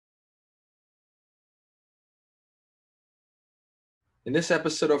In this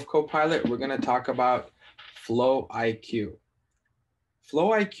episode of CoPilot, we're going to talk about FlowIQ.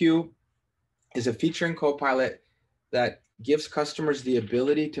 FlowIQ is a feature in CoPilot that gives customers the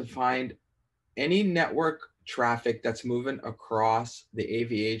ability to find any network traffic that's moving across the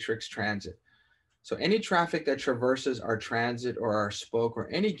Aviatrix transit. So any traffic that traverses our transit or our spoke or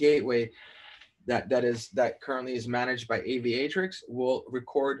any gateway that currently is managed by Aviatrix will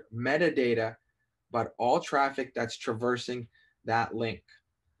record metadata about all traffic that's traversing that link.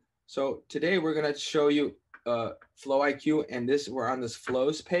 So today we're going to show you FlowIQ, and we're on this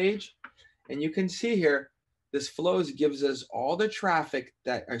flows page, and you can see here this flows gives us all the traffic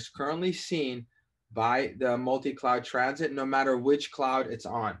that is currently seen by the multi-cloud transit, no matter which cloud it's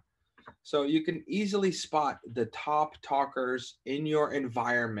on. So you can easily spot the top talkers in your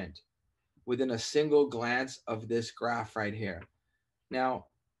environment within a single glance of this graph right here. Now,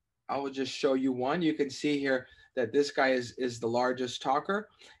 I will just show you one. You can see here that this guy is the largest talker.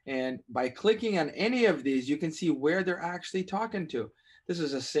 And by clicking on any of these, you can see where they're actually talking to. This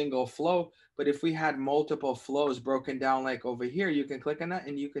is a single flow, but if we had multiple flows broken down like over here, you can click on that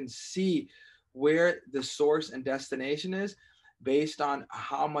and you can see where the source and destination is based on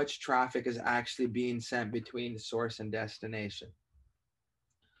how much traffic is actually being sent between the source and destination.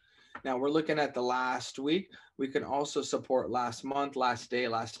 Now we're looking at the last week. We can also support last month, last day,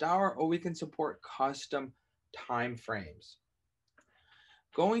 last hour, or we can support custom time frames.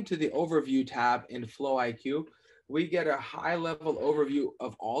 Going to the overview tab in FlowIQ, we get a high level overview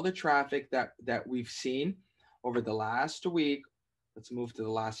of all the traffic that we've seen over the last week. Let's move to the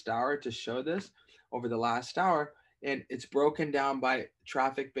last hour to show this over the last hour. And it's broken down by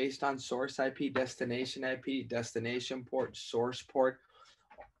traffic based on source IP, destination port, source port,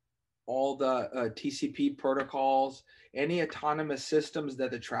 all the TCP protocols, any autonomous systems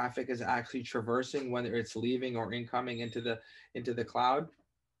that the traffic is actually traversing, whether it's leaving or incoming into the cloud,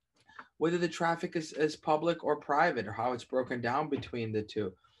 whether the traffic is public or private, or how it's broken down between the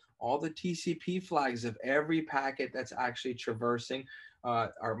two, all the TCP flags of every packet that's actually traversing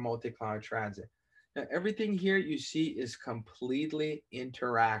our multi-cloud transit. Now, everything here you see is completely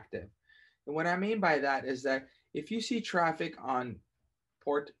interactive. And what I mean by that is that if you see traffic on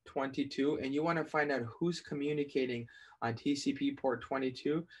port 22 and you want to find out who's communicating on TCP port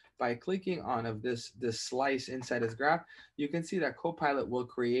 22, by clicking on this slice inside this graph, you can see that CoPilot will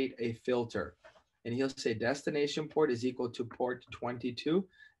create a filter, and he'll say destination port is equal to port 22,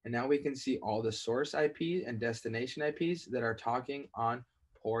 and now we can see all the source IP and destination IPs that are talking on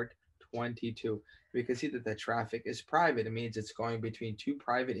port 22. We can see that the traffic is private. It means it's going between two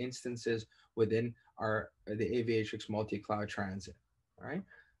private instances within the Aviatrix multi-cloud transit. All right,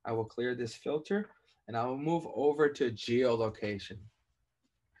 I will clear this filter and I will move over to geolocation.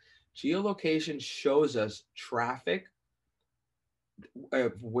 Geolocation shows us traffic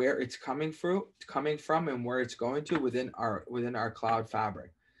of where it's coming from and where it's going to within our cloud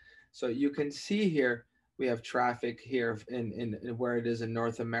fabric. So you can see here we have traffic here in where it is in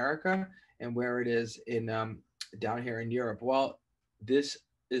North America and where it is in down here in Europe. Well, this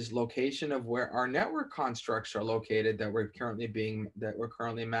is location of where our network constructs are located that we're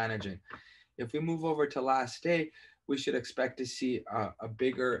currently managing. If we move over to last day, we should expect to see a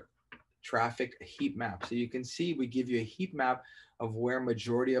bigger traffic heat map. So you can see we give you a heat map of where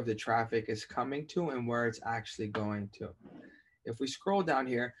majority of the traffic is coming to and where it's actually going to. If we scroll down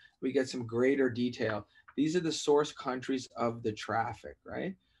here, we get some greater detail. These are the source countries of the traffic,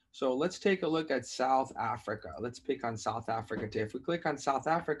 right? So let's take a look at South Africa. Let's pick on South Africa today. If we click on South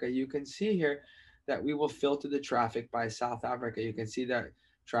Africa, you can see here that we will filter the traffic by South Africa. You can see that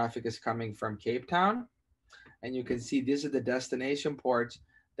traffic is coming from Cape Town, and you can see these are the destination ports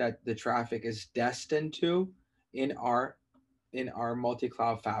that the traffic is destined to in our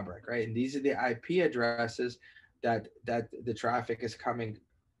multi-cloud fabric, right? And these are the IP addresses that the traffic is coming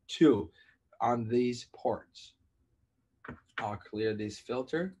to on these ports. I'll clear this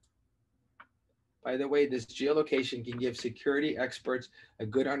filter. By the way, this geolocation can give security experts a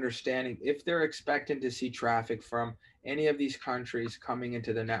good understanding if they're expecting to see traffic from any of these countries coming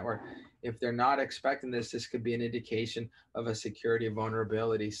into the network. If they're not expecting this could be an indication of a security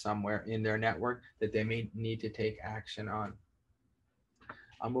vulnerability somewhere in their network that they may need to take action on.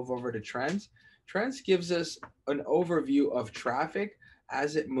 I'll move over to trends. Trends gives us an overview of traffic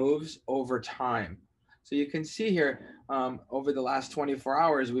as it moves over time. So you can see here over the last 24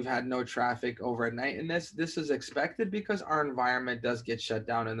 hours, we've had no traffic over at night. And this is expected because our environment does get shut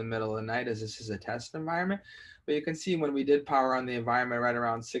down in the middle of the night, as this is a test environment. But you can see when we did power on the environment right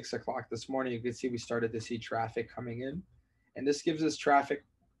around 6 o'clock this morning, you can see we started to see traffic coming in. And this gives us traffic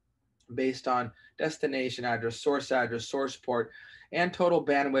based on destination address, source port, and total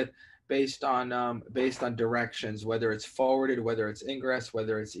bandwidth based on directions, whether it's forwarded, whether it's ingress,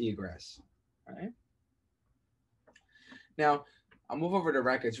 whether it's egress. All right. Now, I'll move over to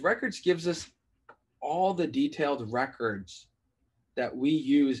records. Records gives us all the detailed records that we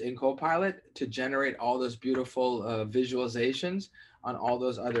use in CoPilot to generate all those beautiful visualizations on all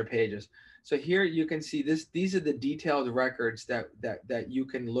those other pages. So here you can see this. These are the detailed records that you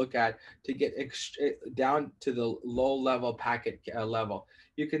can look at to get down to the low level packet level.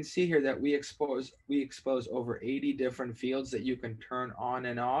 You can see here that we expose over 80 different fields that you can turn on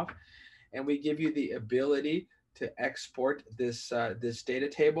and off, and we give you the ability to export this data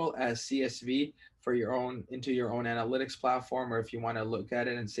table as CSV for your own into your own analytics platform, or if you want to look at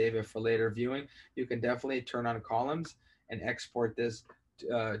it and save it for later viewing, you can definitely turn on columns and export this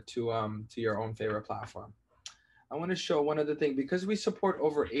to your own favorite platform. I want to show one other thing. Because we support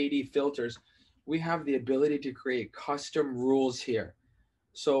over 80 filters, we have the ability to create custom rules here.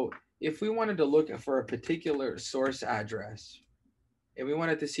 So if we wanted to look for a particular source address, and we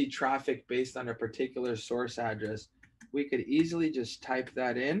wanted to see traffic based on a particular source address, we could easily just type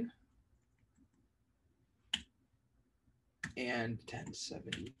that in. And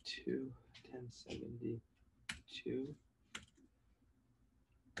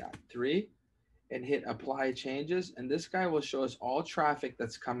 1072.3, and hit apply changes. And this guy will show us all traffic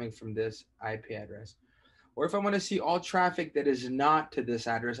that's coming from this IP address. Or if I want to see all traffic that is not to this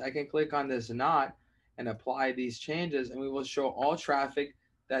address, I can click on this not and apply these changes, and we will show all traffic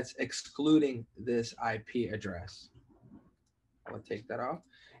that's excluding this IP address. I'll take that off.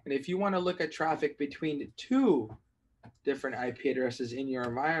 And if you want to look at traffic between two different IP addresses in your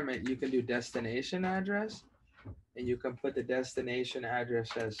environment, you can do destination address, and you can put the destination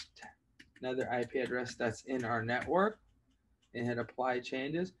address as another IP address that's in our network, and hit apply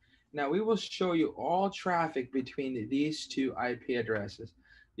changes. Now we will show you all traffic between these two IP addresses.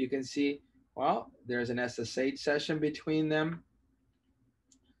 You can see, well, there's an SSH session between them,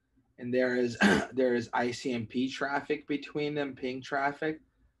 and there is ICMP traffic between them, ping traffic.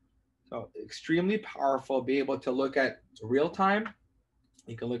 So extremely powerful, be able to look at real time.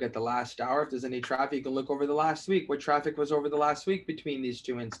 You can look at the last hour. If there's any traffic, you can look over the last week. What traffic was over the last week between these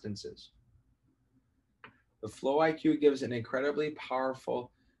two instances? The FlowIQ gives an incredibly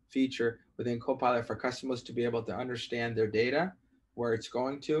powerful feature within CoPilot for customers to be able to understand their data, where it's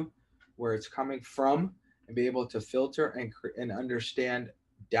going to, where it's coming from, and be able to filter and understand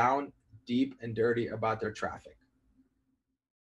down deep and dirty about their traffic.